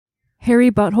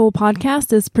Harry Butthole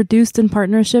podcast is produced in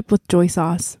partnership with Joy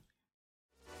Sauce.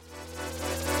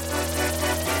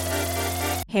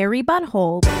 Harry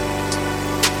Butthole.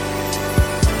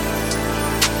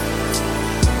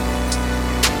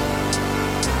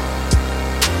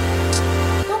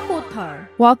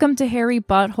 Welcome to Harry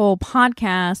Butthole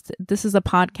podcast. This is a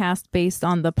podcast based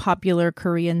on the popular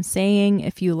Korean saying,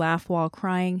 if you laugh while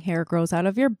crying, hair grows out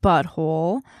of your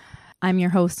butthole. I'm your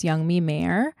host, Youngmi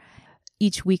Mayer.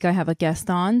 Each week I have a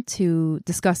guest on to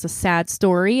discuss a sad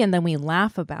story and then we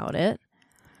laugh about it.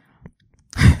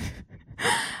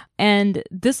 And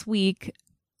this week,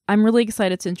 I'm really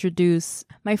excited to introduce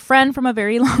my friend from a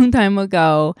very long time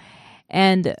ago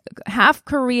and half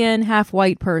Korean, half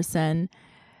white person.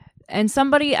 And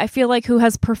somebody I feel like who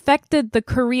has perfected the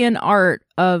Korean art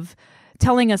of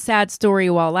telling a sad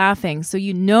story while laughing. So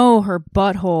you know her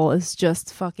butthole is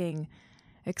just fucking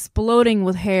exploding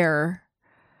with hair.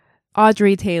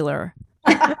 Audrey Taylor.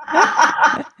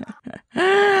 I've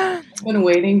been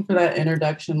waiting for that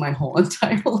introduction my whole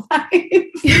entire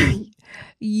life.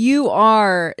 You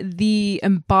are the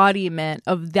embodiment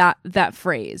of that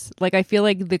phrase. Like, I feel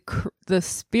like the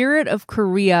spirit of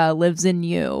Korea lives in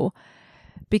you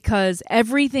because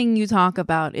everything you talk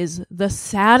about is the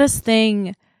saddest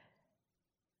thing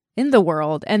in the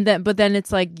world. But then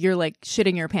it's like you're like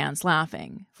shitting your pants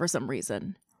laughing for some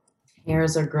reason.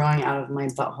 Hairs are growing out of my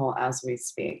butthole as we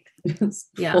speak. It's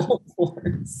full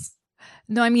force.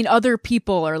 No, I mean other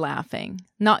people are laughing.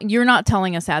 You're not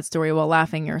telling a sad story while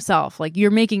laughing yourself. Like,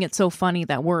 you're making it so funny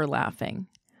that we're laughing.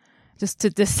 Just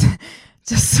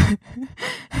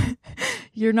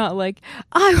you're not like,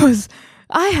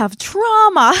 I have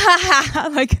trauma.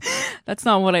 Like, that's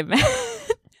not what I meant.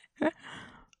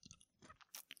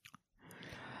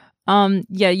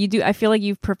 Yeah, you do. I feel like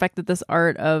you've perfected this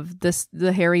art of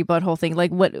the hairy butthole thing.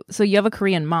 Like, what? So you have a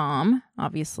Korean mom,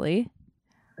 obviously.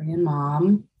 Korean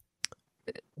mom,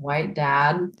 white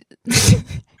dad,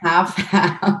 half.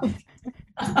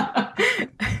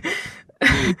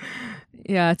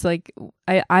 Yeah, it's like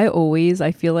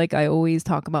I feel like I always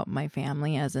talk about my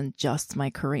family as in just my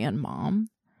Korean mom.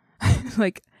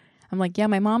 Like, I'm like, yeah,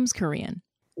 my mom's Korean.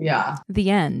 Yeah. The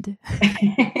end.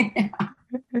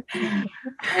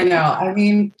 I know. I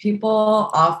mean, Korean people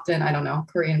often,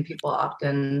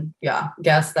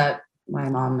 guess that my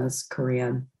mom is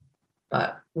Korean,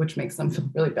 which makes them feel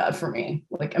really bad for me,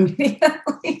 like,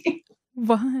 immediately.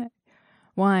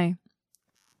 Why?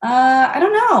 I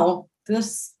don't know.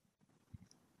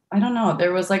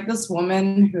 There was like this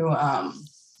woman who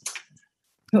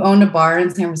owned a bar in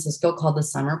San Francisco called the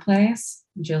Summer Place.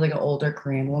 She was like an older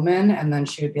Korean woman, and then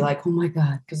she would be like, "Oh my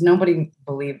god," because nobody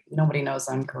knows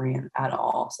I'm Korean at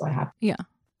all, so I have to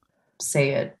say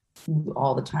it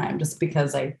all the time, just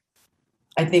because I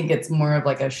think it's more of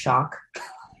like a shock.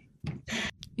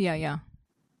 Yeah.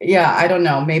 I don't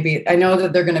know. Maybe I know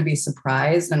that they're going to be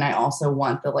surprised, and I also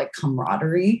want the like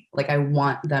camaraderie. Like, I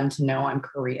want them to know I'm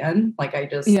Korean. Like, I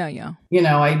just I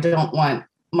don't want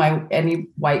any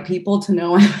white people to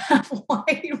know I'm half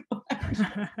white.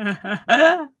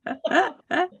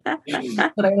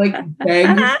 But I like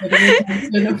beg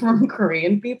attention from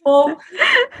Korean people.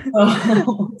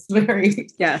 So it's very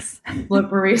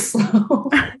slippery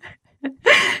slope.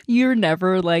 You're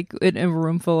never like in a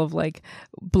room full of like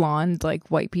blonde like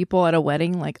white people at a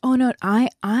wedding. Like, oh no, I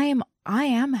am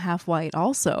half white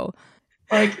also.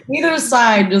 Like, either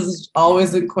side is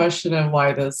always in question of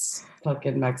why this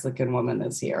fucking Mexican woman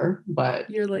is here. But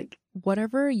you're like,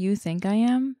 whatever you think I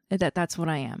am, that's what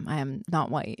I am. I am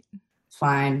not white.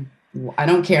 Fine. I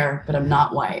don't care, but I'm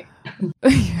not white.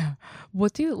 Yeah.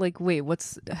 What do you like? Wait,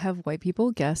 have white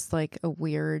people guessed like a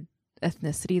weird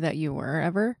ethnicity that you were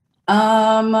ever?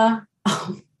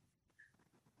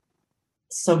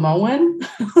 Samoan?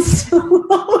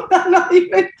 I'm not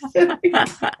even kidding.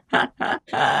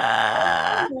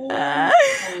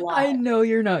 I know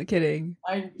you're not kidding.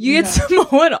 You get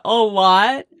Samoan a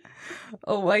lot?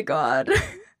 Oh my god.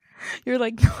 You're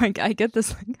like, I get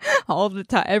this like all the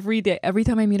time, every day. Every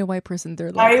time I meet a white person,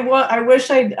 they're like, I wish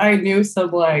I knew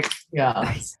some like,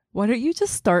 why don't you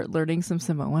just start learning some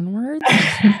Samoan words?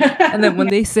 And then when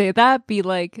they say that, be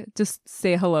like, just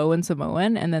say hello in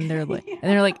Samoan. And then they're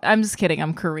like, I'm just kidding,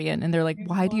 I'm Korean. And they're like,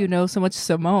 why do you know so much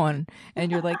Samoan?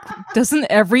 And you're like, doesn't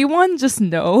everyone just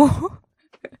know?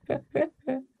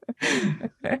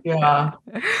 Yeah.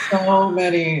 So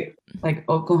many like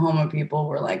Oklahoma people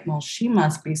were like, well, she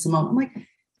must be Samoan. I'm like,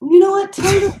 you know what?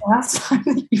 Tell me the last time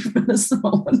that you've been a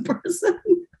Samoan person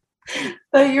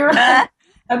that you're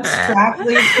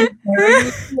abstractly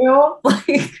comparing to.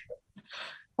 Like,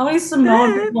 how many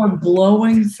Samoan people are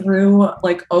blowing through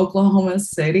like Oklahoma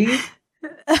City?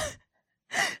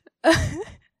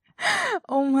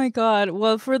 Oh my God.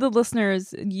 Well, for the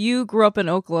listeners, you grew up in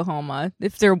Oklahoma.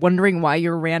 If they're wondering why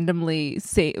you're randomly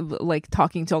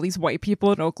talking to all these white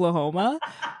people in Oklahoma.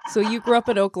 So you grew up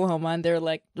in Oklahoma and they're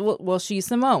like, well, she's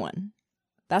Samoan.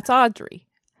 That's Audrey.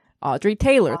 Audrey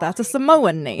Taylor. That's a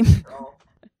Samoan name.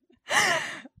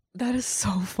 That is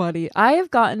so funny. I feel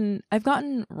like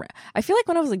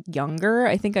when I was younger,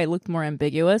 I think I looked more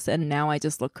ambiguous and now I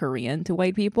just look Korean to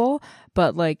white people.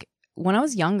 But like when I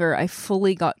was younger, I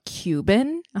fully got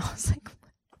Cuban. I was like,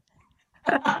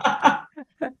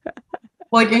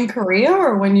 like in Korea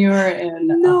or when you were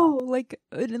in? No, like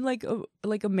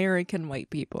American white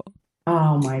people.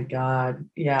 Oh my God.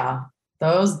 Yeah.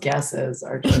 Those guesses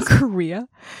are just Korea.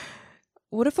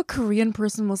 What if a Korean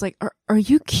person was like, are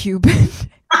you Cuban?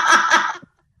 I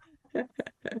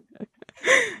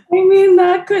mean,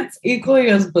 that could equally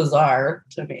as bizarre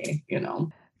to me, you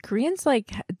know. Koreans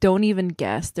like don't even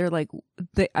guess. They're like,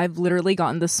 I've literally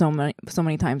gotten this so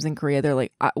many times in Korea. They're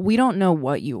like, we don't know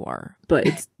what you are, but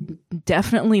it's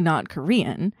definitely not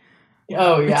Korean.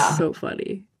 Oh yeah, it's so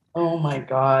funny. Oh my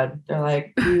God, they're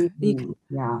like, yeah,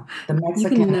 the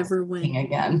Mexican you can never win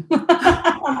again.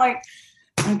 I'm like,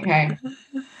 okay,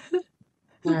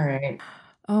 all right.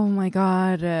 Oh my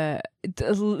God.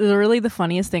 Really the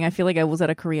funniest thing, I feel like I was at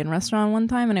a Korean restaurant one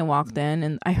time and I walked in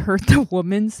and I heard the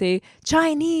woman say,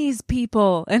 Chinese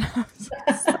people. And I was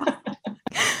like,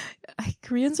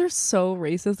 Koreans are so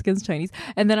racist against Chinese.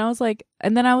 And then I was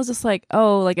just like,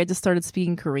 oh, like I just started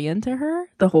speaking Korean to her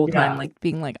the whole time, like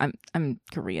being like, I'm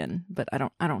Korean, but I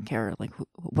don't care, like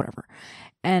whatever.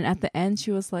 And at the end, she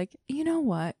was like, you know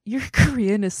what? Your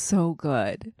Korean is so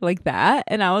good, like that.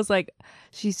 And I was like,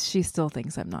 she still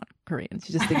thinks I'm not Korean.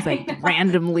 She just thinks I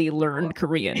randomly learned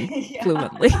Korean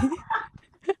fluently.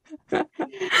 I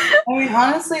mean,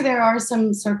 honestly, there are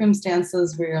some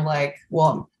circumstances where you're like,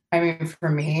 well, I mean, for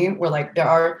me, we're like, there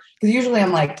are, because usually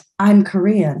I'm like, I'm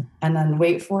Korean, and then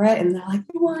wait for it, and they're like,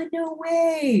 what? No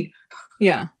way.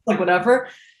 Yeah. Like whatever.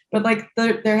 But like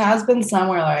there has been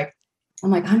somewhere like, I'm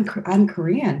like, I'm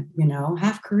Korean, you know,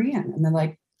 half Korean. And they're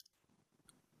like,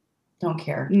 don't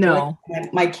care. No.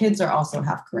 Like, my kids are also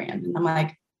half Korean. And I'm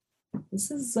like,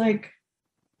 this is like,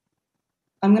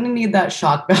 I'm going to need that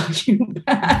shock value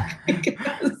back.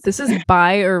 This is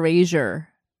biracial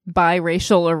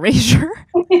erasure.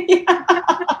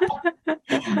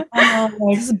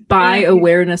 This is bi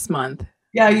awareness month.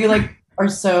 Yeah, you like are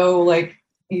so like,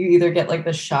 you either get like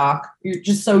the shock, you're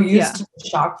just so used to the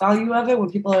shock value of it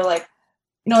when people are like,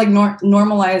 you know, like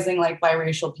normalizing like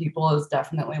biracial people is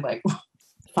definitely like,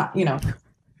 you know,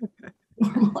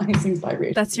 normalizing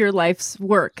biracial. That's your life's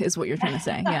work is what you're trying to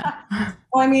say. Yeah.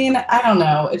 Well, I mean, I don't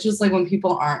know. It's just like when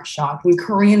people aren't shocked, when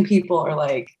Korean people are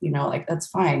like, you know, like, that's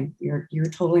fine. You're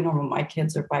totally normal. My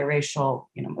kids are biracial,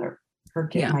 you know, my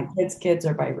kids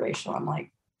are biracial. I'm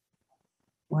like,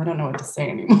 well, I don't know what to say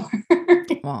anymore.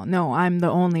 Well, no, I'm the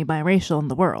only biracial in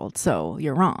the world, so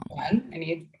you're wrong. I'm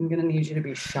going to need you to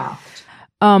be shocked.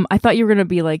 I thought you were going to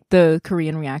be like the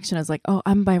Korean reaction is like, oh,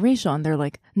 I'm biracial. And they're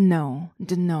like, no.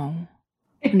 And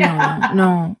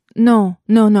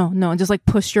just like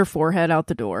push your forehead out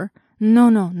the door.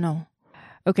 No.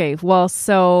 Okay. Well,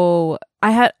 so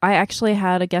I actually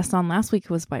had a guest on last week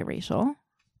who was biracial.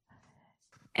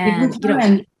 And, you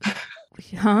know,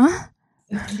 huh?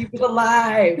 Keep it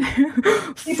alive.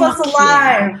 Keep us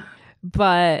alive. Yeah.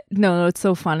 But no, it's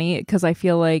so funny because I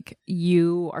feel like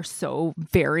you are so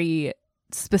very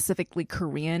specifically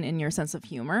Korean in your sense of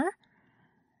humor,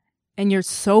 and you're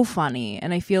so funny,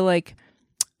 and I feel like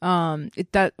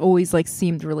that always like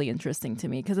seemed really interesting to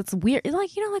me because it's weird,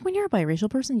 like, you know, like when you're a biracial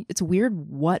person, it's weird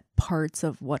what parts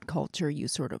of what culture you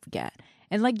sort of get,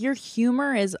 and like your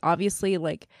humor is obviously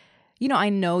like, you know, I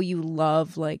know you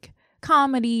love like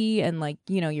comedy and like,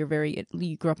 you know, you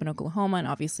grew up in Oklahoma and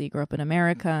obviously you grew up in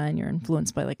America and you're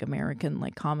influenced by like American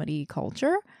like comedy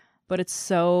culture, but it's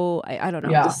so I don't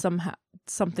know, just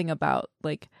something about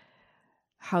like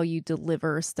how you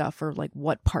deliver stuff or like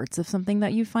what parts of something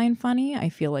that you find funny, I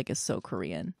feel like is so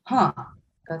Korean. Huh.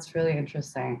 That's really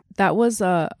interesting. That was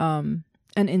an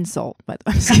insult, but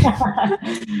I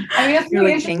mean, it's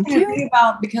really interesting to think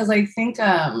about because I think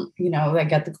you know, I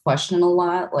get the question a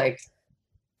lot, like,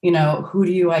 you know, who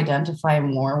do you identify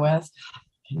more with?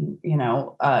 You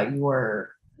know,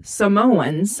 your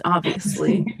Samoans,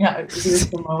 obviously. Yeah, your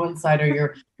Samoan side or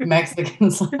your Mexican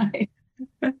side.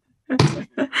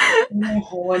 My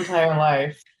whole entire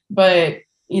life. But,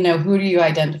 you know, who do you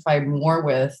identify more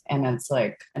with? And it's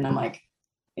like, and I'm like,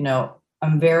 you know,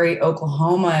 I'm very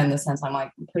Oklahoma in the sense I'm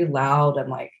like, I'm pretty loud. I'm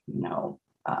like, you know,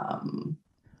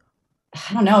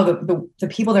 I don't know, the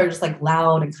people that are just like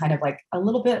loud and kind of like a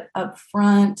little bit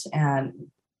upfront, and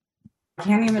I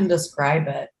can't even describe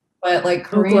it. But like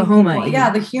Korean Oklahoma, people, yeah,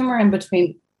 the humor in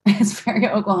between is very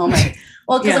Oklahoma.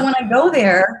 Well, because when I go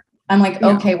there, I'm like,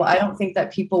 okay, well, I don't think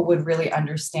that people would really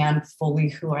understand fully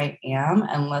who I am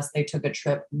unless they took a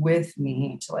trip with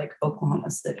me to like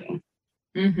Oklahoma City.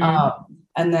 And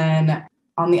then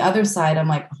on the other side, I'm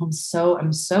like, I'm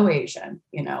so Asian,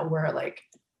 you know, where like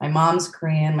my mom's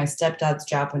Korean, my stepdad's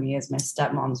Japanese, my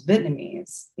stepmom's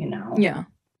Vietnamese, you know? Yeah.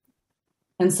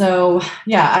 And so,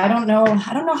 yeah, I don't know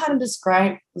how to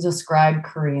describe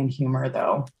Korean humor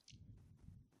though.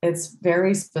 It's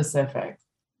very specific.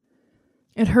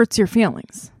 It hurts your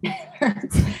feelings.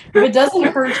 If it doesn't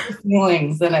hurt your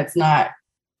feelings, then it's not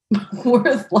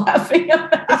worth laughing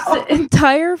about. If the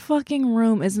entire fucking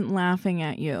room isn't laughing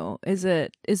at you, is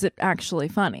it actually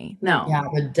funny? No. Yeah,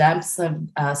 the depths of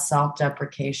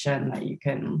self-deprecation that you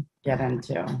can get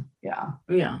into. Yeah.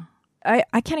 Yeah.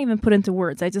 I can't even put into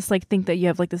words. I just like think that you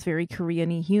have like this very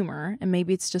Korean-y humor, and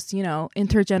maybe it's just, you know,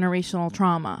 intergenerational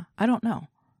trauma. I don't know.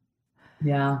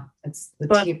 Yeah, it's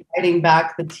fighting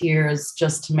back the tears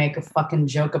just to make a fucking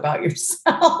joke about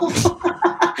yourself.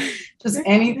 Just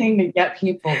anything to get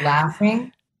people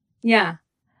laughing. Yeah.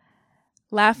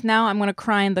 Laugh now, I'm going to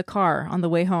cry in the car on the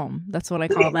way home. That's what I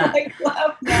call that. Like,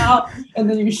 laugh now, and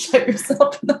then you shut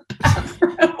yourself in the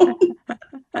bathroom.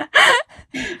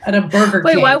 At a Burger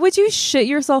King. Wait, why would you shit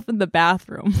yourself in the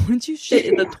bathroom? Wouldn't you shit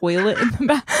in the toilet in the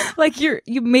bath? Like you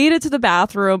made it to the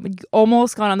bathroom, you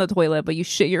almost got on the toilet, but you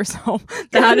shit yourself.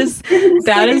 That's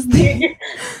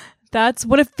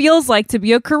what it feels like to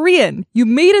be a Korean. You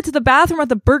made it to the bathroom at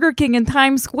the Burger King in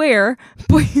Times Square,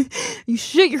 but you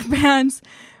shit your pants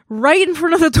right in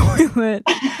front of the toilet.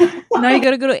 Now you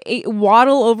gotta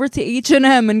waddle over to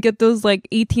H&M and get those like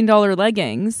 $18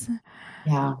 leggings.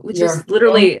 Yeah, which is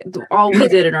literally all we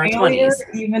did in our 20s.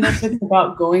 Even if it's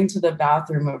about going to the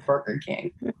bathroom at Burger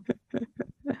King.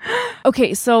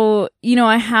 Okay, so, you know,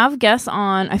 I have guests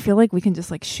on. I feel like we can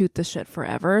just like shoot the shit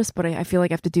forever, but I feel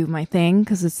like I have to do my thing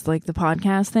because it's like the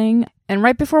podcast thing. And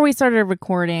right before we started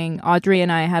recording, Audrey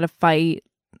and I had a fight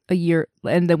a year,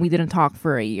 and then we didn't talk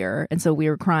for a year. And so we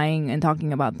were crying and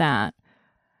talking about that.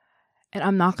 And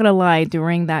I'm not going to lie,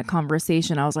 during that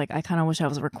conversation, I was like, I kind of wish I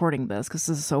was recording this because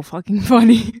this is so fucking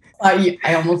funny. I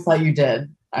almost thought you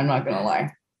did. I'm not going to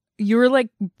lie. You were like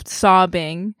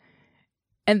sobbing.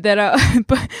 And then,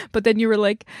 but then you were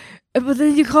like, but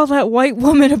then you call that white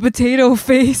woman a potato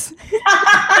face.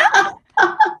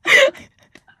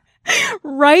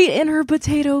 Right in her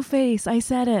potato face. I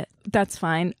said it. That's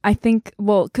fine. I think,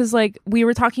 well, because like we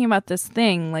were talking about this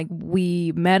thing, like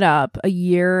we met up a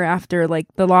year after like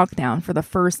the lockdown for the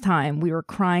first time. We were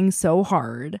crying so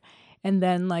hard, and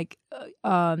then like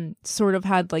sort of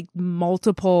had like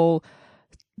multiple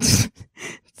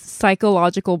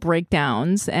psychological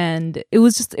breakdowns, and it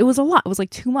was a lot. It was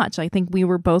like too much. I think we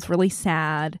were both really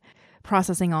sad,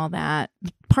 processing all that.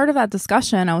 Part of that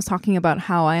discussion, I was talking about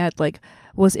how I had like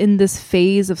was in this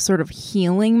phase of sort of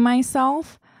healing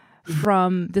myself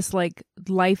from this like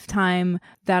lifetime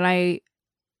that I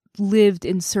lived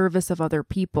in service of other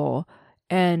people.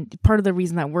 And part of the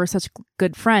reason that we're such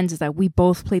good friends is that we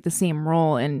both played the same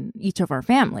role in each of our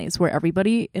families, where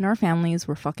everybody in our families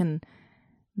were fucking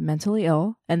mentally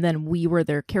ill, and then we were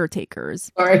their caretakers.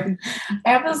 Sorry, I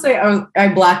have to say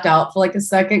I blacked out for like a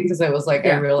second because I was like,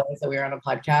 I realized that we were on a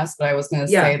podcast, but I was going to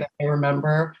say that I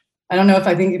remember. I don't know if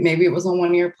I think maybe it was on one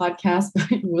of your podcasts,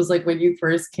 but it was like when you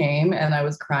first came and I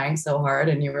was crying so hard,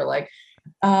 and you were like,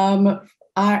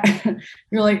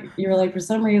 you're like for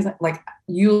some reason, like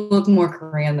you look more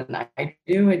Korean than I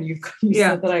do, and you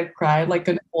said that I cried like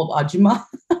an old ajumma.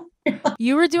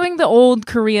 You were doing the old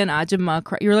Korean ajumma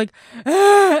cry. You were like,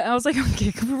 ah! I was like,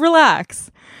 okay,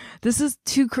 relax. This is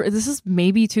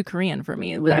maybe too Korean for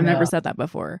me. I've never said that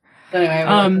before. Anyway,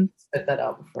 I spit that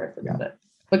out before I forgot it.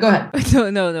 But go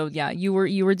ahead. No. Yeah, you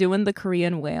were doing the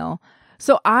Korean whale.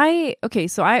 So I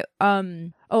was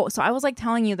like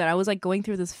telling you that I was like going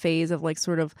through this phase of like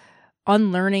sort of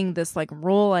unlearning this like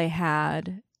role I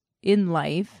had in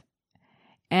life.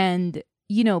 And,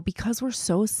 you know, because we're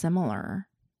so similar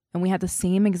and we had the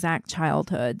same exact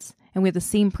childhoods and we had the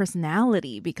same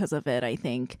personality because of it, I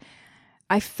think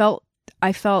I felt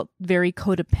very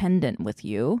codependent with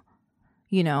you,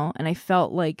 you know, and I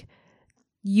felt like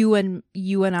you and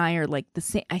I are like the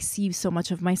same. I see so much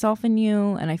of myself in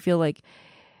you, and I feel like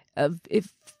it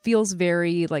feels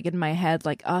very like in my head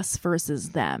like us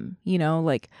versus them, you know,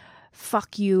 like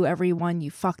fuck you everyone,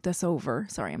 you fucked us over.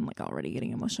 Sorry, I'm like already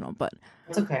getting emotional, but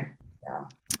it's okay. Yeah.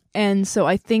 And so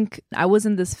I think I was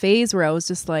in this phase where I was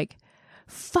just like,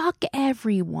 fuck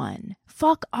everyone.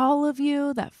 Fuck all of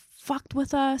you that fucked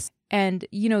with us. And,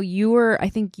 you know, I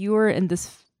think you were in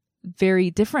this very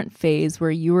different phase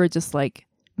where you were just like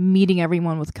meeting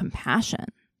everyone with compassion,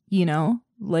 you know,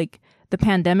 like the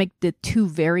pandemic did two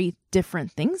very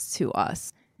different things to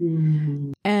us.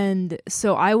 Mm-hmm. And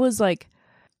so I was like,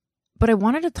 but I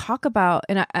wanted to talk about,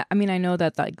 and I mean, I know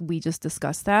that like we just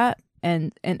discussed that,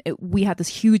 and we had this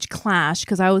huge clash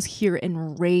because I was here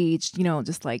enraged, you know,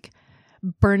 just like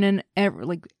burning,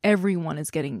 like everyone is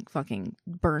getting fucking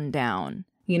burned down,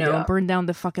 you know, burn down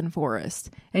the fucking forest.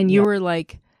 And you were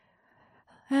like,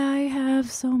 I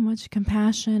have so much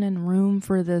compassion and room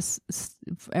for this,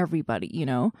 for everybody, you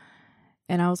know?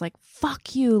 And I was like,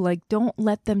 fuck you. Like, don't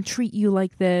let them treat you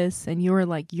like this. And you were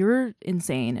like, you're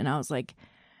insane. And I was like,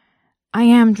 I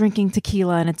am drinking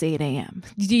tequila and it's 8 a.m.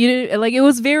 Like, it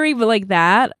was very like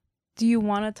that. Do you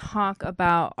want to talk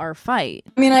about our fight?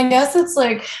 I mean, I guess it's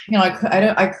like, you know,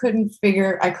 I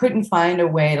couldn't find a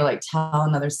way to like tell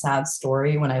another sad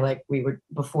story when we were,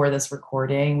 before this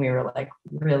recording, we were like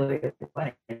really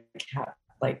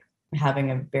like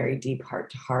having a very deep heart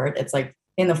to heart. It's like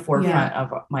in the forefront of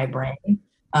my brain.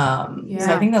 So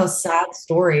I think the sad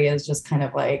story is just kind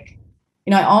of like,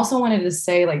 you know, I also wanted to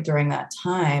say like during that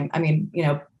time, I mean, you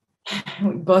know,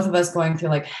 both of us going through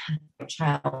like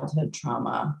childhood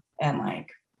trauma and like,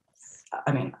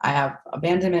 I mean, I have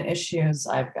abandonment issues.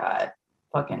 I've got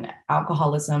fucking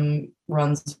alcoholism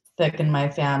runs thick in my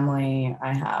family.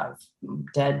 I have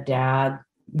dead dad,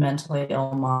 mentally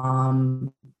ill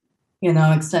mom, you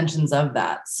know, extensions of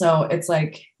that. So it's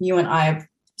like you and I have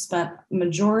spent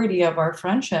majority of our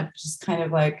friendship just kind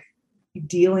of like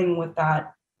dealing with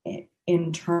that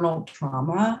internal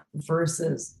trauma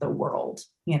versus the world,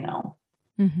 you know.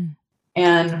 Mm-hmm.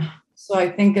 And so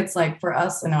I think it's like for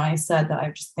us, and I said that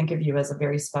I just think of you as a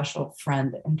very special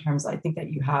friend in terms of, I think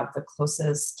that you have the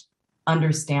closest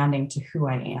understanding to who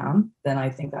I am than I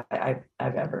think that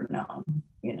I've ever known,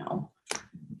 you know.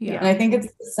 Yeah. And I think it's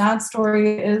the sad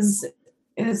story is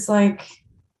like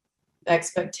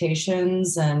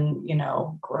expectations and, you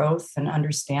know, growth and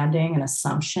understanding and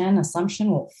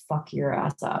assumption will fuck your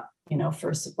ass up, you know.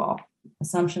 First of all,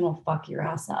 assumption will fuck your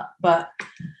ass up. But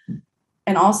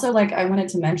and also like I wanted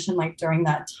to mention, like during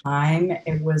that time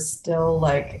it was still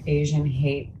like Asian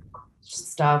hate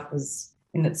stuff was,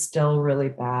 and it's still really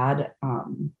bad,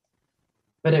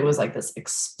 but it was like this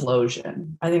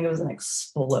explosion. I think it was an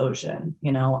explosion,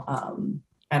 you know.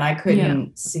 And I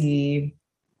couldn't see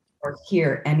or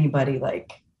hear anybody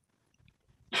like,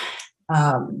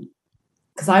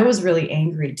 because I was really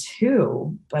angry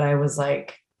too, but I was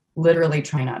like literally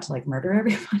trying not to like murder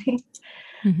everybody.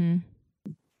 Mm-hmm.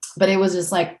 But it was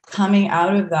just like coming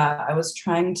out of that, I was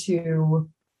trying to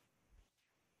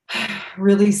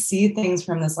really see things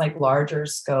from this like larger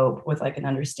scope with like an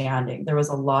understanding. There was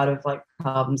a lot of like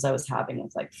problems I was having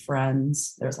with like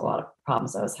friends. There's a lot of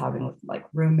problems I was having with like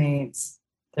roommates.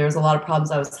 There's a lot of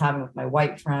problems I was having with my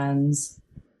white friends.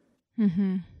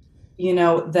 Mm-hmm. You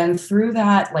know, then through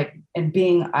that, like, and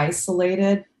being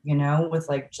isolated, you know, with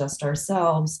like just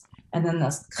ourselves, and then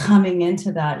this coming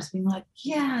into that, just being like,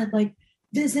 yeah, like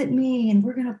visit me and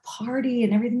we're gonna party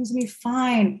and everything's gonna be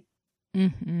fine.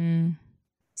 Mm-hmm.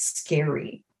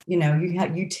 Scary, you know.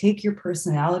 You take your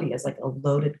personality as like a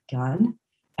loaded gun,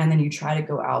 and then you try to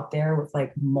go out there with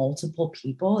like multiple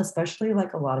people, especially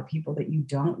like a lot of people that you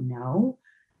don't know.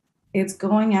 It's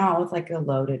going out with like a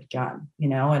loaded gun, you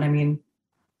know. And I mean,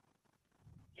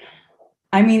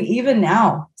 even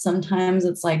now, sometimes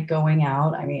it's like going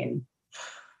out. I mean,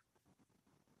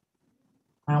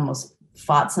 I almost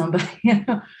fought somebody in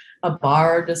a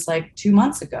bar just like 2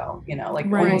 months ago, you know, like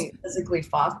almost physically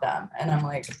fought them. And I'm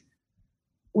like,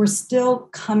 we're still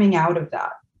coming out of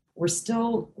that.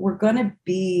 We're going to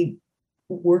be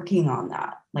working on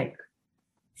that like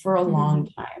for a long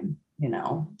time, you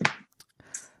know?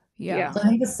 Yeah. So I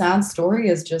think the sad story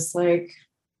is just like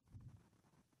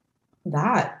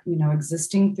that, you know,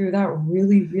 existing through that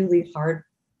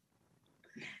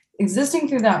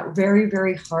very,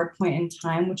 very hard point in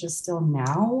time, which is still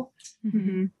now,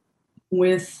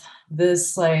 with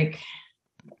this, like,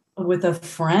 with a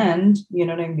friend, you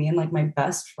know what I mean? Like my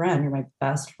best friend, you're my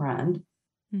best friend.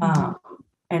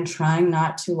 And trying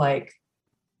not to like,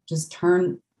 just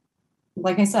turn,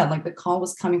 like I said, like the call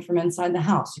was coming from inside the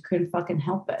house. You couldn't fucking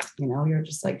help it. You know, you're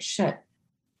just like, shit,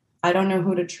 I don't know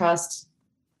who to trust.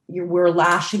 We're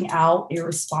lashing out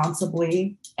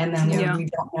irresponsibly. And then we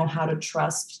don't know how to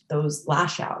trust those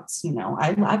lash outs. You know,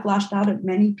 I've lashed out at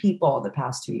many people the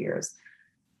past 2 years,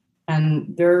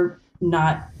 and they're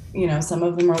not, you know, some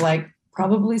of them are like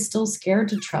probably still scared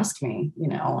to trust me,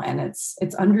 and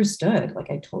it's understood. Like,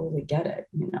 I totally get it,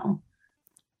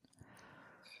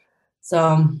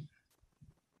 So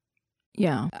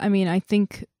Yeah. I mean, I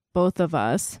think both of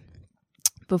us,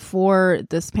 before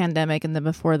this pandemic and then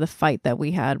before the fight that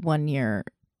we had 1 year,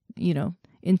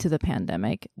 into the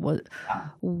pandemic,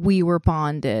 we were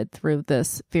bonded through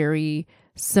this very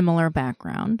similar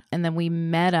background. And then we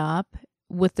met up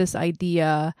with this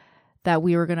idea that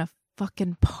we were going to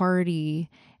fucking party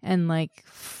and like,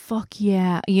 fuck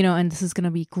yeah, and this is going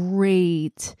to be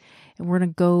great. And we're going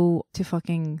to go to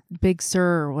fucking Big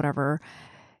Sur or whatever.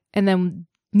 And then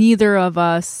neither of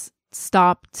us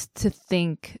stopped to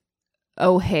think,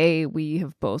 oh, hey, we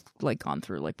have both like gone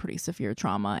through like pretty severe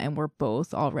trauma and we're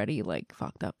both already like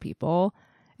fucked up people.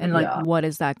 And like, what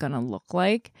is that going to look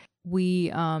like?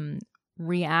 We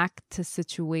react to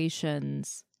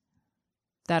situations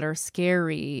that are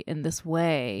scary in this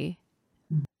way.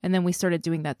 And then we started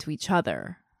doing that to each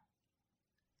other.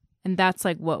 And that's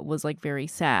like what was like very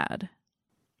sad.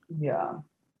 Yeah.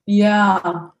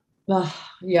 Yeah.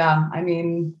 Yeah. I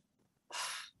mean,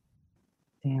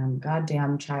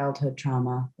 goddamn childhood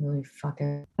trauma. Really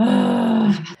fucking.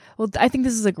 Well, I think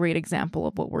this is a great example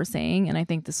of what we're saying. And I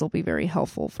think this will be very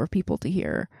helpful for people to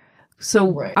hear.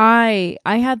 So right.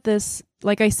 I had this,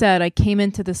 like I said, I came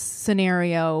into this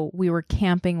scenario. We were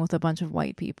camping with a bunch of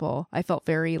white people. I felt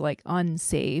very like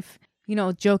unsafe,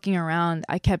 joking around.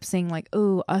 I kept saying like,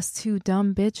 oh, us two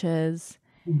dumb bitches.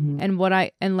 Mm-hmm.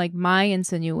 And like my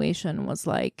insinuation was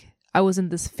like, I was in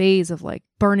this phase of like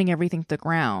burning everything to the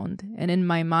ground. And in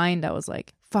my mind, I was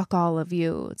like, fuck all of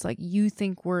you. It's like, you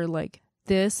think we're like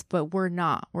this, but we're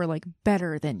not. We're like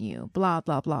better than you, blah,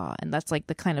 blah, blah. And that's like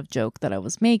the kind of joke that I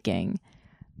was making.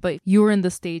 But you were in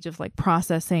the stage of like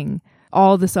processing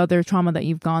all this other trauma that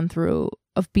you've gone through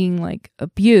of being like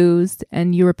abused,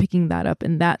 and you were picking that up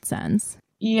in that sense.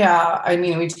 Yeah, I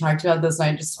mean, we talked about this,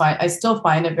 and I still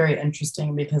find it very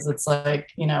interesting because it's like,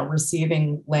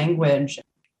 receiving language.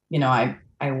 I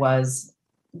was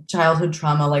childhood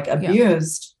trauma, like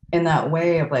abused in that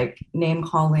way of like name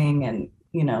calling and,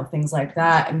 things like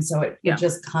that. And so it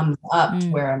just comes up to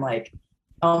where I'm like,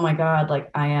 oh my God, like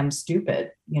I am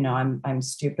stupid. I'm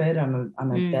stupid. I'm a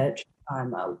bitch.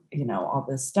 I'm all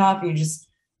this stuff. You just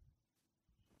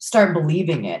start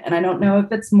believing it. And I don't know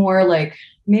if it's more like,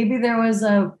 maybe there was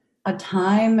a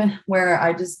time where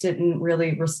I just didn't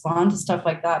really respond to stuff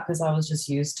like that because I was just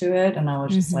used to it. And I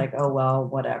was just like, oh, well,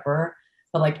 whatever.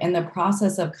 But like in the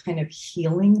process of kind of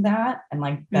healing that and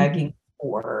like begging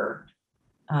for,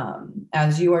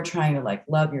 as you are trying to like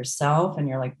love yourself and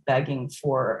you're like begging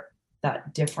for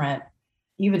that different,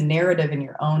 even narrative in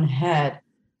your own head,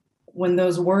 when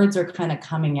those words are kind of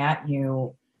coming at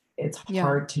you, it's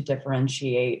hard to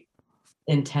differentiate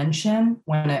intention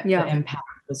when the impact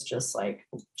was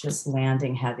just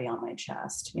landing heavy on my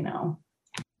chest,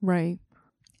 Right.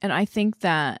 And I think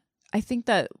that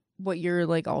what you're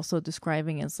like also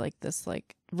describing is like this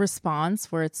like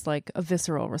response where it's like a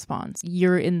visceral response.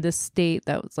 You're in this state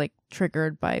that was like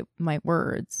triggered by my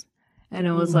words. And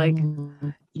it was like,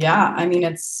 yeah, I mean,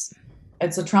 it's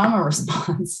a trauma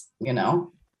response,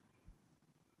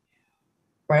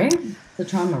 right? The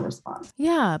trauma response.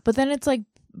 Yeah. But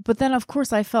then of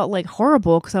course I felt like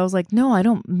horrible because I was like, no, I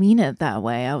don't mean it that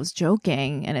way. I was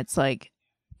joking. And it's like,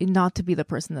 not to be the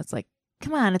person that's like,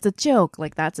 come on, it's a joke.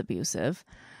 Like that's abusive.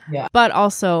 Yeah. But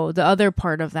also the other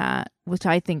part of that, which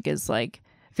I think is like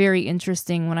very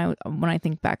interesting when I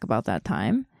think back about that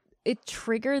time, it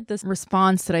triggered this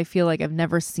response that I feel like I've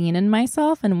never seen in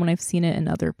myself. And when I've seen it in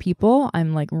other people,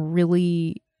 I'm like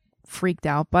really freaked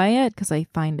out by it because I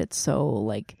find it so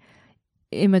like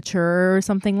immature or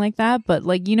something like that. But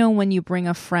like, when you bring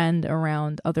a friend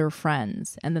around other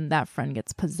friends and then that friend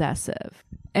gets possessive.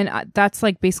 And that's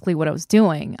like basically what I was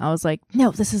doing. I was like, no,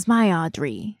 this is my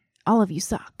Audrey. All of you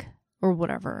suck or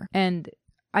whatever. And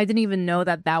I didn't even know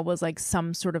that was like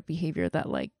some sort of behavior that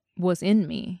like was in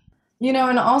me.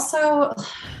 And also,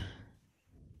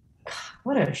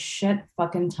 what a shit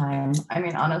fucking time. I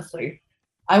mean, honestly,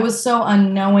 I was so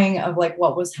unknowing of like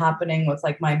what was happening with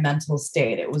like my mental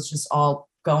state. It was just all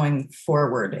going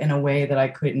forward in a way that I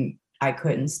couldn't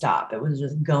stop. It was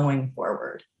just going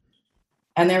forward.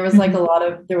 And there was like a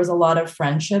lot of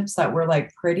friendships that were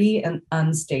like pretty and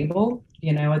unstable,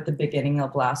 at the beginning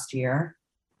of last year.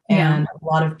 And a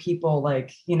lot of people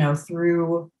like,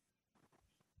 through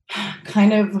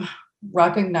kind of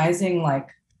recognizing like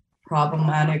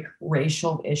problematic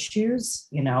racial issues,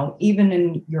 even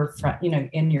in your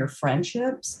in your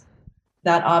friendships,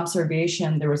 that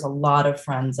observation, there was a lot of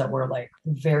friends that were like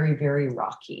very, very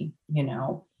rocky, and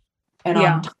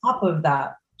on top of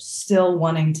that still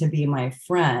wanting to be my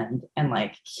friend and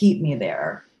like keep me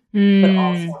there, but Mm.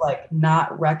 also like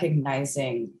not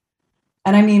recognizing.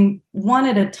 And I mean, one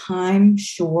at a time,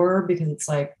 sure, because it's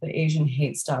like the Asian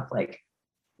hate stuff like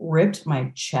ripped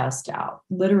my chest out,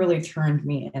 literally turned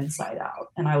me inside out.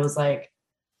 And I was like,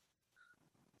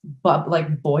 but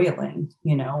like boiling,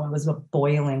 you know, it was a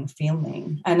boiling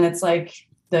feeling. And it's like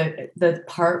the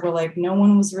part where like no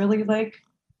one was really like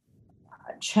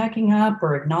checking up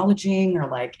or acknowledging or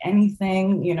like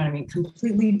anything, you know what I mean?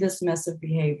 Completely dismissive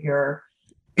behavior.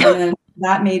 And then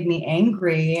that made me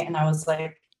angry. And I was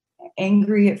like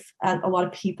angry at a lot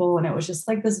of people. And it was just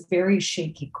like this very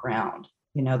shaky ground.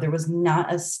 You know, there was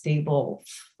not a stable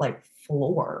like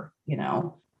floor, you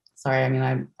know. Sorry, I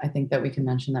mean, I think that we can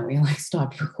mention that we like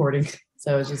stopped recording.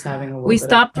 So I was just having a little We bit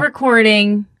stopped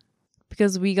recording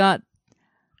because we got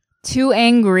too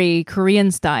angry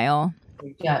Korean style.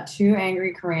 Yeah, too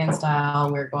angry Korean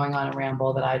style. We're going on a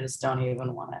ramble that I just don't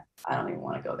even want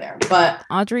to go there. But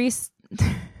Audrey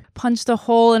punched a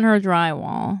hole in her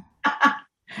drywall.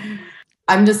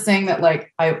 I'm just saying that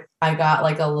like I got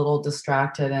like a little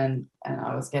distracted and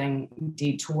I was getting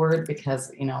detoured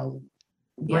because, you know,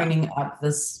 bringing up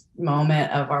this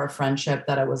moment of our friendship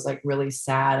that I was like really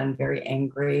sad and very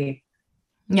angry.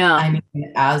 Yeah. I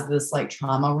mean, as this like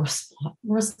trauma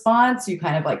response, you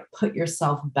kind of like put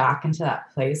yourself back into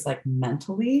that place like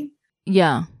mentally.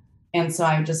 Yeah. And so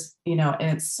I just, you know,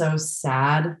 and it's so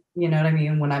sad, you know what I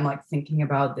mean? When I'm like thinking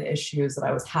about the issues that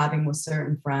I was having with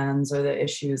certain friends or the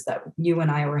issues that you and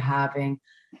I were having.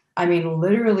 I mean,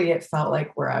 literally it felt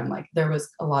like where I'm like, there was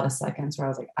a lot of seconds where I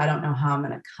was like, I don't know how I'm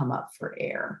going to come up for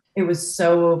air. It was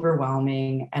so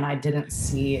overwhelming. And I didn't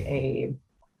see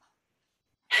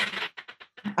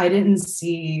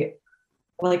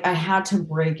like, I had to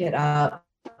break it up,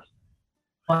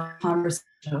 one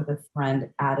conversation with a friend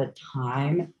at a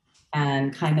time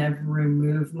and kind of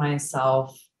remove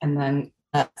myself and then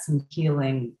let some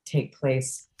healing take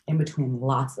place in between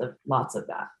lots of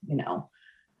that, you know?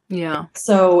 Yeah.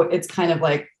 So it's kind of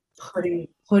like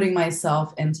putting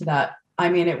myself into that. I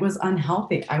mean, it was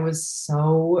unhealthy. I was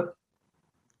so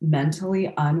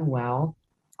mentally unwell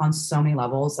on so many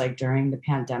levels, like during the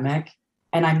pandemic.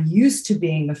 And I'm used to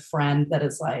being the friend that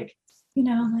is like, you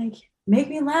know, like make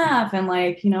me laugh and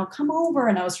like, you know, come over.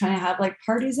 And I was trying to have like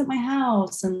parties at my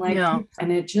house and like,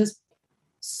 and it just,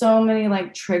 so many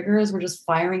like triggers were just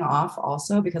firing off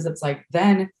also because it's like,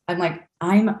 then I'm like,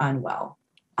 I'm unwell.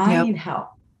 I need help.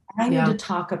 I need to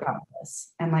talk about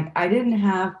this. And like, I didn't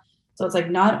have, so it's like,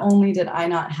 not only did I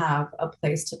not have a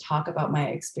place to talk about my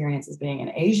experience as being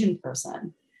an Asian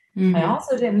person, I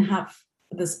also didn't have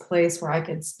this place where I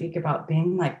could speak about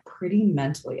being like pretty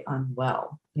mentally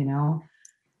unwell, you know,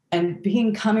 and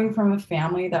coming from a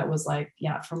family that was like,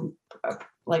 from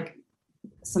like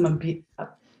some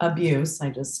abuse,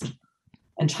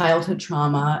 and childhood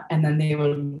trauma. And then they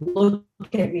would look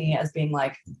at me as being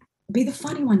like, be the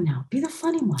funny one now, be the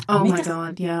funny one. Oh my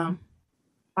God. Yeah.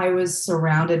 I was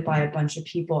surrounded by a bunch of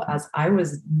people as I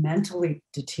was mentally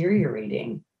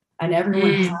deteriorating, and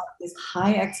everyone had these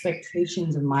high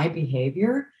expectations of my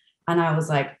behavior. And I was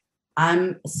like,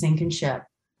 I'm sinking ship.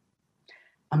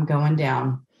 I'm going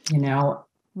down, you know?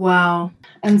 Wow.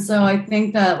 And so I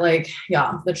think that like,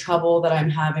 the trouble that I'm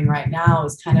having right now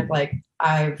is kind of like,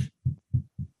 I've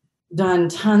done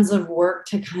tons of work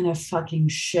to kind of fucking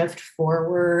shift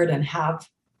forward and have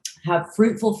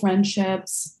fruitful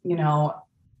friendships, you know,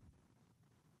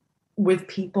 with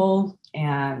people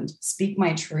and speak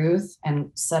my truth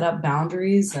and set up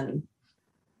boundaries and,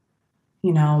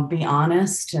 you know, be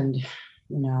honest and,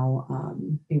 you know,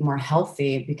 be more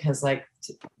healthy, because like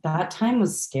that time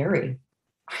was scary.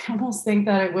 I almost think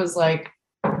that it was like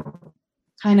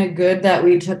kind of good that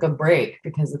we took a break,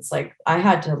 because it's like I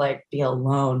had to like be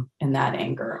alone in that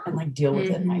anger and like deal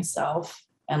with it myself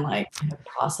and like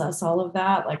process all of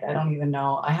that. Like, I don't even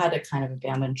know. I had to kind of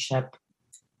abandon ship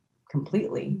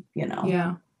completely, you know?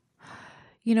 Yeah.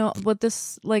 You know, what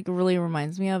this like really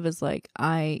reminds me of is like,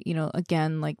 you know,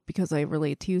 again, like because I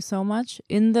relate to you so much,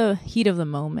 in the heat of the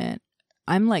moment,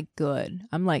 I'm like good.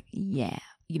 I'm like, yeah.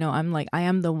 You know, I'm like, I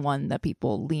am the one that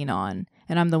people lean on,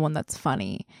 and I'm the one that's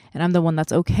funny, and I'm the one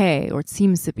that's okay, or it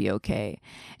seems to be okay.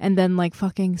 And then like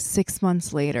fucking 6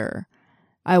 months later,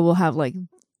 I will have like,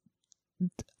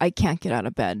 I can't get out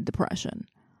of bed depression,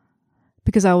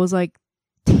 because I was like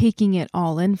taking it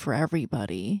all in for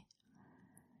everybody.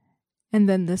 And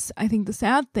then I think the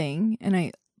sad thing, and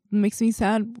it makes me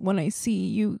sad when I see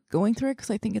you going through it,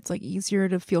 because I think it's like easier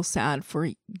to feel sad for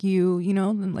you, you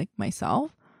know, than like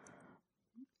myself,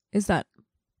 is that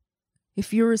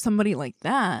if you're somebody like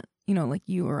that, you know, like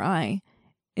you or I,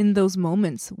 in those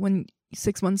moments when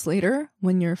 6 months later,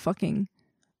 when you're fucking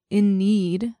in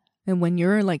need and when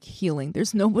you're like healing,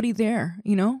 there's nobody there,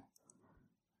 you know?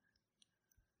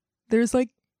 There's like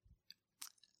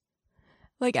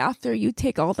after you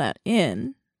take all that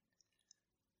in,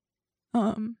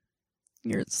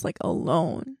 you're just like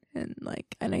alone, and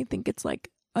I think it's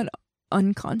like an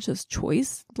unconscious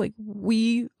choice. Like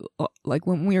we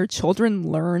when we were children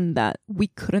learned that we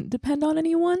couldn't depend on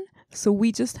anyone, so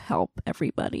we just help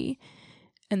everybody.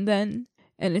 And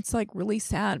it's like really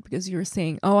sad because you're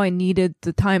saying, oh, I needed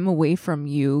the time away from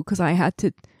you because I had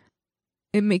to.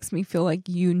 It makes me feel like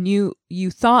you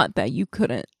thought that you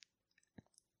couldn't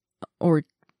or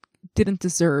didn't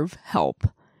deserve help,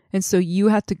 and so you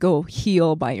had to go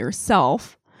heal by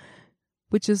yourself,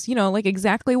 which is, you know, like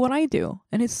exactly what I do.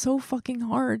 And it's so fucking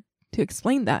hard to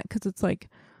explain that because it's like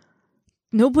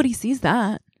nobody sees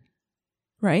that,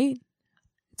 right?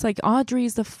 It's like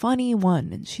Audrey's the funny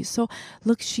one, and she's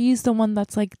the one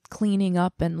that's like cleaning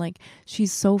up, and like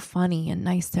she's so funny and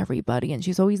nice to everybody, and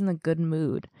she's always in a good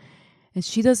mood. And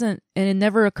she doesn't, and it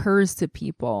never occurs to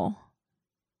people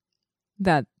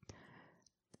that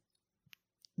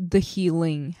the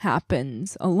healing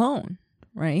happens alone,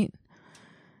 right?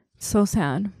 It's so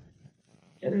sad.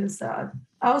 It is sad.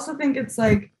 I also think it's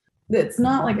like, it's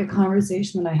not like a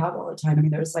conversation that I have all the time. I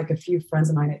mean, there's like a few friends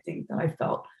of mine, I think, that I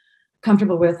felt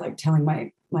comfortable with, like telling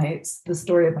the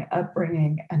story of my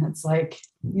upbringing. And it's like,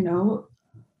 you know,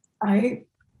 I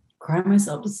cry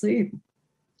myself to sleep.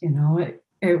 You know,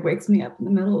 it wakes me up in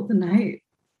the middle of the night.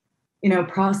 You know,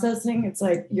 processing, it's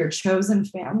like your chosen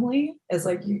family is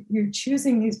like you're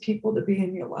choosing these people to be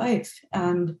in your life,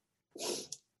 and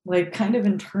like kind of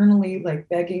internally like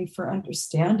begging for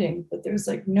understanding, but there's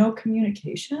like no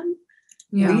communication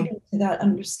leading to that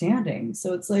understanding.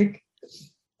 So it's like,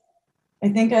 I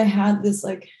think I had this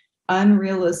like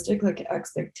unrealistic like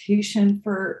expectation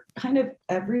for kind of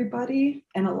everybody,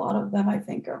 and a lot of them I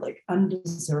think are like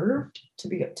undeserved, to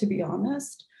be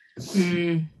honest.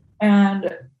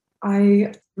 And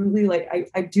I really like,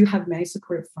 I do have many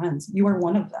supportive friends. You are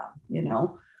one of them, you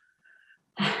know?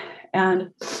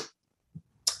 And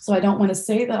so I don't want to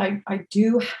say that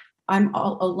I'm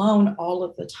all alone all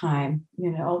of the time. You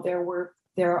know,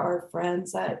 there are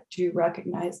friends that do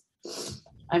recognize,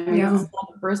 I mean, this is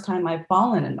not the first time I've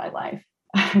fallen in my life.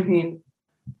 I mean,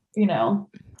 you know,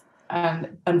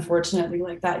 and unfortunately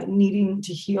like that needing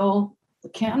to heal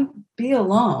can be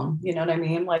alone, you know what I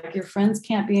mean? Like your friends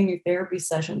can't be in your therapy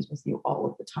sessions with you all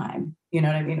of the time, you know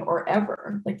what I mean? Or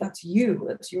ever. Like that's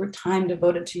your time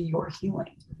devoted to your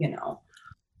healing, you know?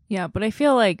 Yeah, but I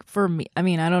feel like for me, I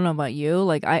mean, I don't know about you,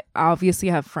 like I obviously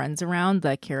have friends around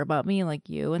that care about me, like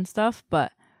you and stuff,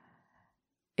 but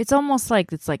it's almost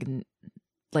like it's like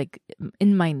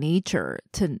in my nature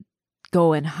to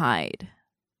go and hide.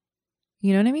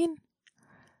 You know what I mean?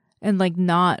 And like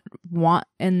not want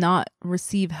and not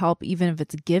receive help even if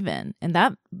it's given. And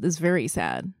that is very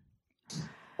sad.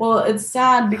 Well, it's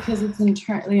sad because it's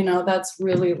internally, you know, that's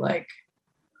really like,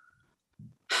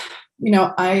 you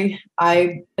know, I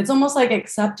it's almost like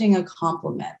accepting a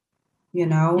compliment, you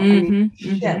know? I mean,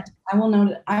 shit, I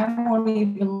won't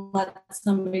even let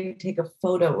somebody take a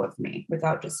photo of me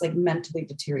without just like mentally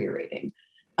deteriorating.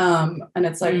 And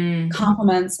it's like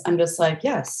compliments. I'm just like,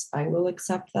 yes, I will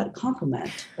accept that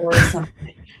compliment or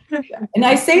something. And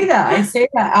I say that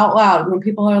out loud when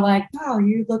people are like, wow,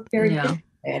 you look very good today.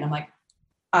 And I'm like,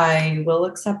 I will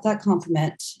accept that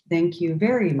compliment. Thank you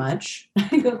very much.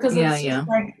 Because it's just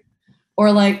like,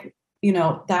 or like, you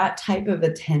know, that type of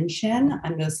attention.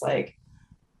 I'm just like,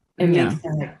 it makes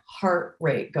my like heart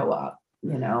rate go up,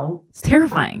 you know? It's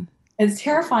terrifying. It's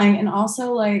terrifying. And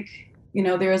also like, you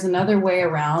know, there is another way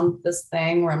around this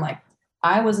thing where I'm like,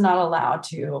 I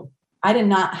did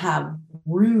not have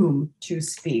room to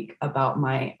speak about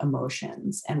my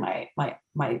emotions and my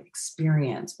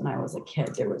experience when I was a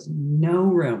kid. There was no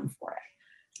room for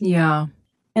it. Yeah.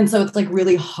 And so it's like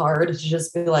really hard to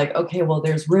just be like, okay, well,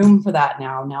 there's room for that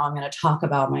now. Now I'm going to talk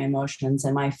about my emotions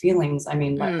and my feelings. I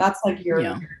mean, that's like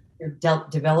your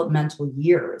developmental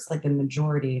years, like the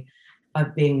majority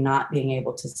of not being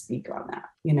able to speak on that,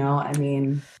 you know? I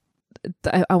mean,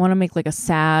 I want to make like a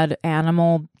sad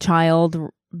animal child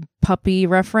puppy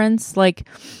reference, like,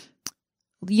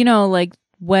 you know, like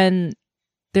when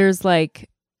there's like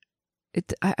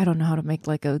I don't know how to make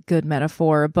like a good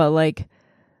metaphor, but like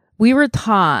we were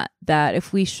taught that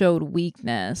if we showed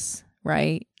weakness,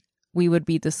 right, we would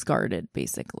be discarded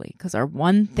basically, because our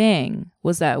one thing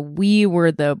was that we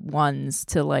were the ones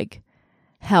to like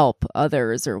help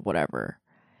others or whatever.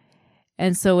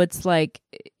 And so it's like,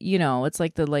 you know, it's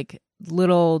like the like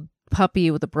little puppy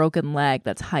with a broken leg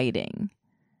that's hiding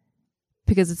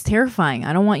because it's terrifying.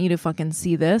 I don't want you to fucking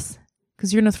see this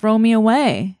because you're going to throw me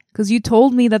away. Because you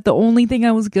told me that the only thing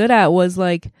I was good at was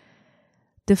like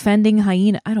defending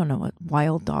hyena. I don't know what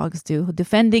wild dogs do.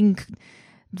 Defending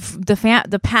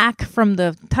the pack from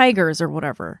the tigers or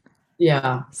whatever.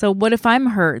 Yeah. So what if I'm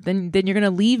hurt? Then you're going to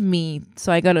leave me.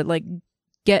 So I got to like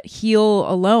heal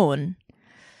alone.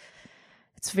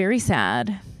 It's very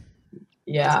sad.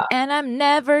 Yeah. And I'm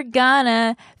never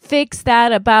gonna fix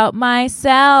that about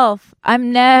myself.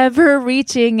 I'm never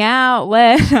reaching out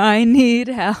when I need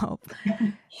help.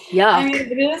 Yuck. I mean,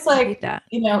 it is like,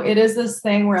 you know, it is this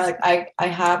thing where like I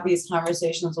have these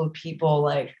conversations with people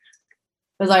like,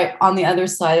 because on the other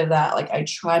side of that, like I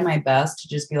try my best to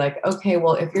just be like, okay,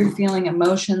 well, if you're feeling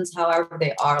emotions, however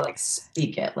they are, like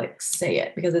speak it, like say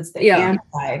it, because it's the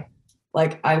anti,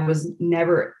 like I was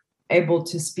never able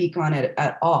to speak on it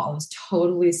at all. I was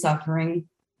totally suffering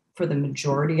for the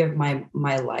majority of my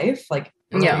life, like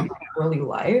early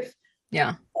life.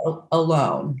 Yeah.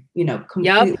 Alone, you know,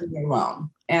 completely alone.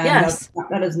 And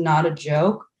that is not a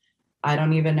joke. I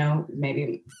don't even know,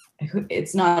 maybe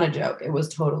it's not a joke. It was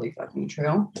totally fucking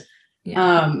true.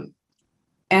 Yeah.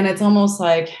 And it's almost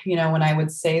like, you know, when I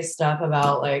would say stuff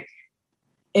about like,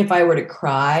 if I were to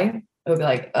cry, it would be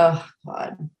like, oh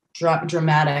God,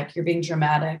 dramatic. You're being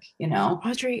dramatic, you know?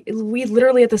 Audrey, we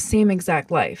literally had the same exact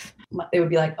life. They would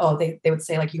be like, oh, they would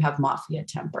say like, you have mafia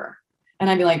temper. And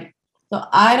I'd be like, so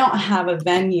I don't have a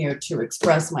venue to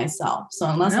express myself. So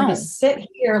unless I just sit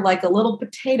here like a little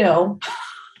potato,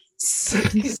 just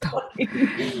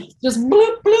bloop,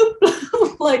 bloop,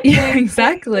 bloop. Like, yeah,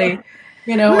 exactly.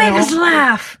 You know, make us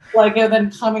laugh. Like, and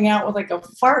then coming out with like a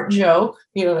fart joke,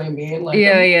 you know what I mean? Like,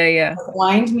 yeah.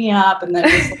 Wind me up and then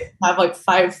just like, have like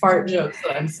 5 fart jokes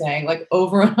that I'm saying like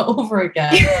over and over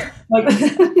again. Like,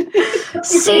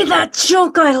 see that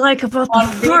joke I like about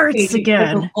the farts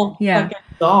again. Yeah.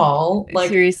 Doll. Like,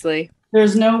 seriously.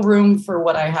 There's no room for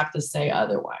what I have to say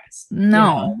otherwise.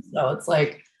 No. You know? So it's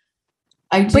like,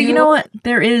 I do. But you know what?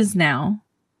 There is now.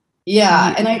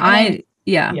 Yeah. And I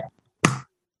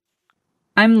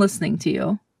I'm listening to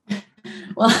you.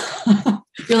 Well,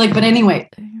 you're like, but anyway,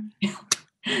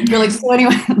 you're like, so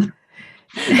anyway,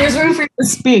 there's room for you to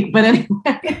speak, but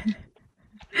anyway.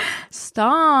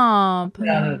 Stop.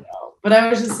 No. But I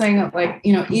was just saying that, like,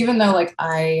 you know, even though like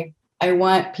I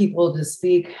want people to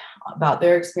speak about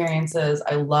their experiences,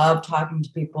 I love talking to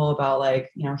people about like,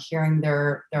 you know, hearing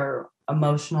their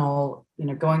emotional, you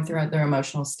know, going through their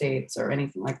emotional states or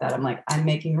anything like that. I'm like, I'm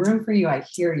making room for you. I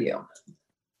hear you.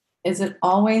 Is it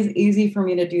always easy for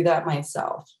me to do that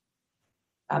myself?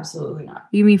 Absolutely not.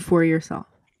 You mean for yourself?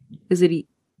 Is it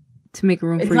to make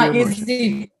room for you? It's not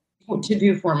easy to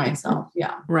do for myself.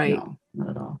 Yeah. Right. No, not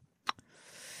at all.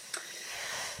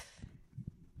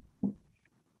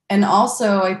 And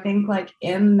also, I think like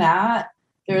in that,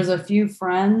 there's a few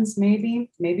friends, maybe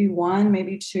 1,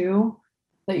 maybe 2,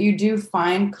 that you do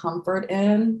find comfort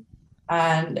in.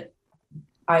 And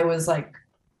I was like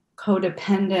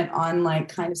codependent on like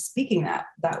kind of speaking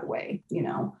that way, you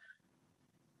know,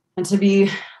 and to be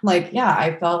like, yeah,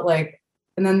 I felt like,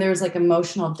 and then there's like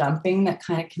emotional dumping that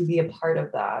kind of can be a part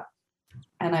of that.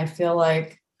 And I feel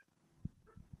like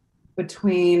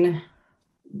between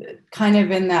kind of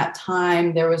in that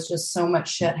time, there was just so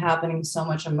much shit happening, so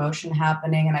much emotion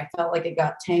happening. And I felt like it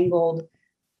got tangled,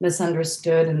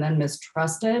 misunderstood, and then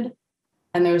mistrusted.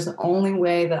 And there's the only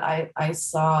way that I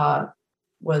saw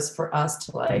was for us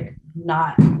to like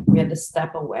we had to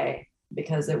step away,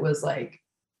 because it was like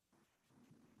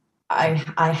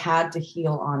I had to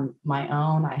heal on my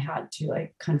own. I had to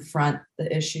like confront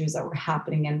the issues that were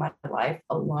happening in my life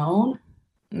alone.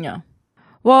 Yeah.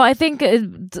 Well, I think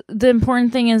the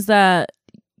important thing is that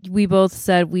we both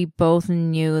said we both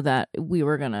knew that we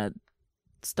were going to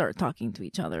start talking to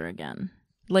each other again.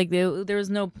 Like there was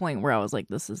no point where I was like,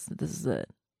 this is it,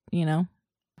 you know?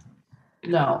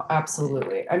 No,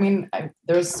 absolutely. I mean,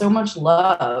 there's so much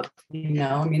love, you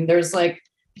know? I mean, there's like,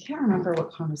 I can't remember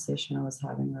what conversation I was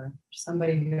having, or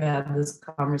somebody who had this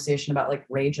conversation about like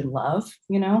rage and love,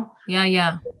 you know?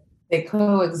 Yeah. They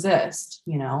coexist,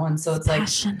 you know? And so it's like,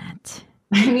 passionate.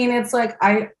 I mean, it's like,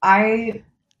 I'm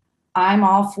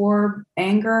all for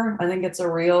anger. I think it's a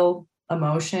real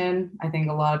emotion. I think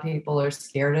a lot of people are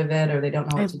scared of it, or they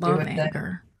don't know what to do with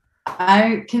anger.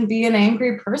 I can be an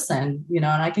angry person, you know,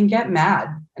 and I can get mad,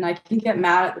 and I can get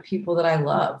mad at the people that I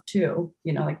love too,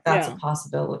 you know, like that's a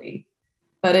possibility,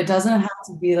 but it doesn't have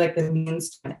to be like the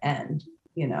means to an end,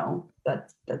 you know,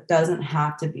 that doesn't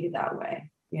have to be that way,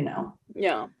 you know?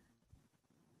 Yeah.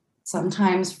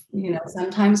 Sometimes, you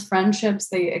know, friendships,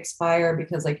 they expire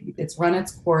because like it's run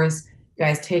its course, you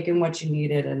guys taken what you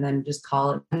needed and then just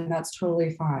call it, and that's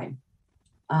totally fine.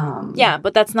 Yeah,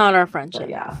 but that's not our friendship.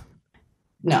 Yeah.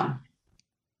 No.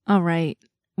 All right.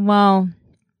 Well,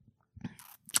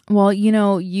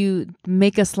 you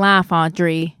make us laugh,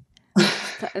 Audrey.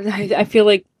 I feel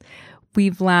like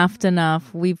we've laughed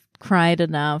enough. We've cried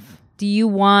enough. Do you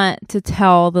want to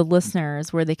tell the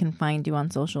listeners where they can find you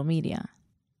on social media?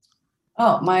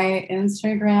 Oh, my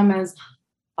Instagram is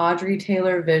Audrey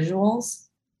Taylor Visuals.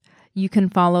 You can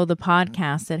follow the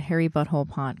podcast at Harry Butthole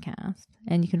Podcast,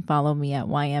 and you can follow me at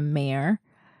YM Mayer.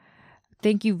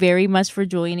 Thank you very much for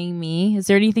joining me. Is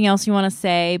there anything else you want to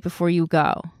say before you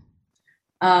go?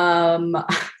 No.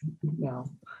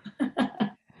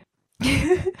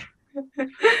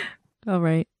 All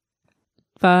right.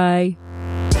 Bye.